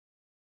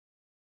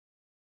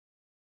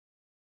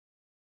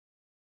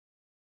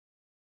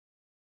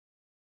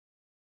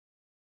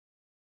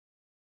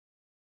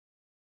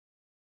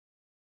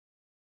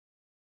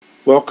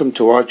Welcome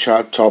to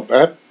icharttop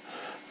app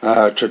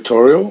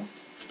tutorial.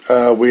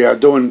 We are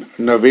doing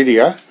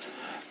NVDA.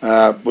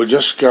 We're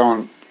just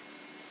going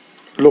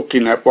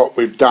looking at what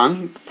we've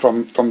done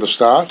from the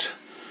start.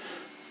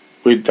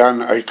 We've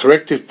done a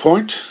corrective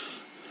point.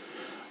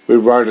 We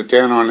wrote it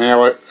down on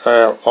our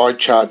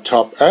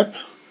icharttop app,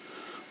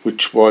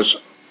 which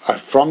was a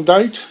from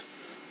date,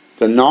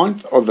 the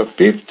 9th of the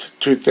 5th,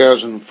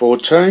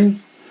 2014.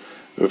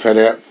 We've had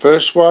our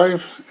first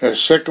wave, our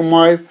second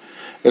wave.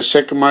 Our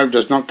second wave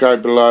does not go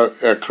below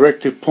our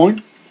corrective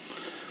point.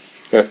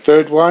 Our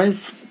third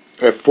wave,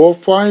 our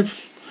fourth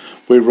wave,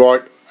 we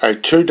write a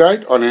to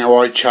date on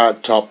our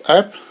icharttop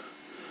app.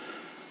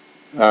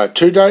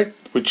 To date,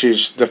 which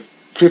is the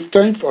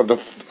 15th of the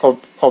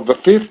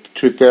 5th,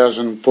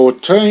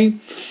 2014,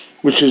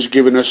 which has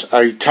given us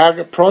a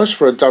target price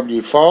for a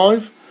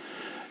W5.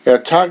 Our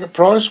target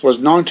price was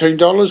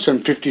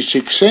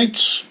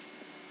 $19.56.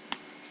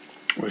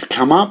 We've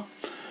come up,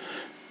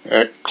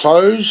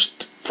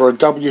 closed for a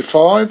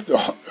W5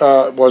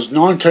 was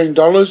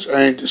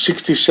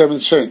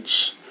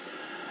 $19.67.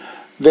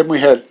 Then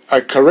we had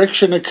a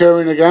correction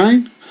occurring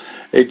again.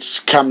 It's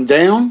come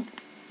down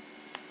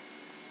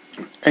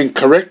and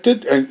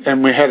corrected,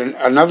 and we had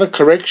another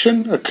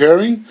correction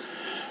occurring,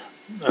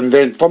 and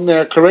then from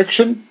our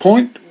correction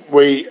point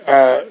we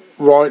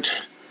write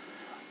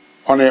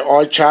on our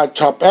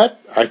icharttop app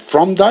a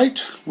from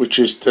date, which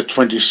is the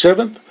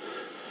 27th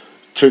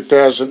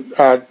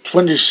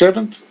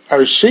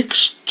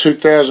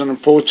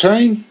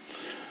 2014.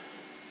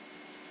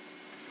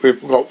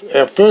 We've got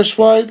our first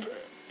wave,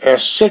 our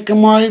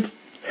second wave,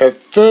 our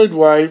third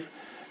wave,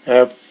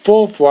 our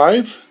fourth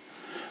wave.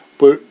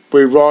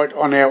 We write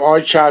on our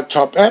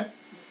icharttop app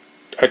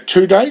a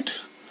to date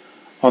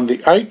on the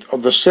 8th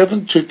of the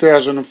 7th,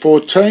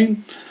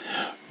 2014,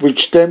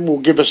 which then will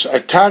give us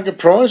a target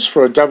price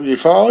for a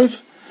W5,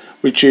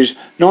 which is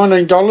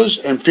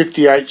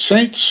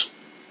 $19.58.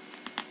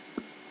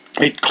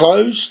 It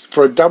closed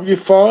for a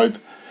W5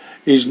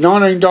 is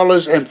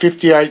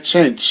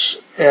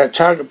 $19.58. Our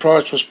target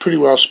price was pretty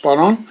well spot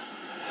on.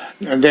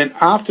 And then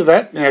after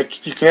that, now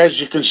as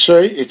you can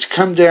see, it's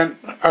come down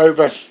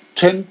over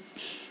 10%.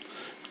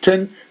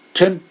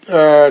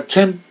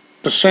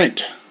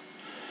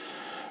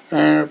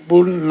 It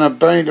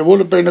would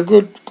have been a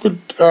good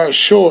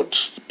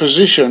short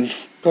position,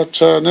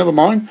 but never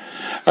mind.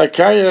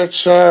 Okay,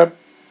 it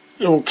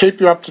will keep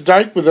you up to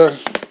date with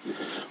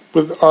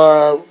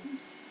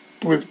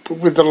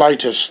the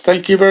latest.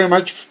 Thank you very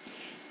much.